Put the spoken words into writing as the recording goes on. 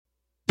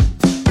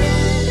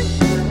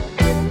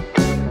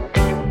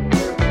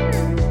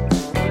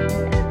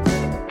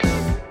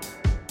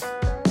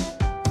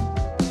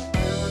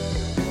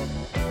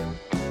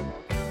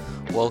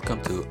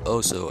Welcome to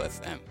Oso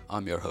FM.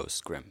 I'm your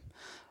host, Grim.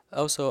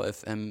 Oso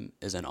FM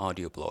is an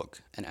audio blog,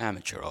 an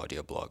amateur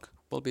audio blog.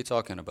 We'll be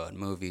talking about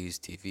movies,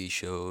 TV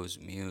shows,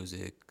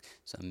 music,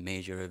 some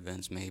major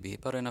events maybe,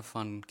 but in a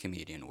fun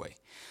comedian way.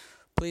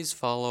 Please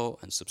follow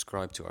and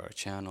subscribe to our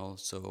channel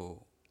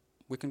so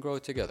we can grow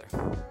together.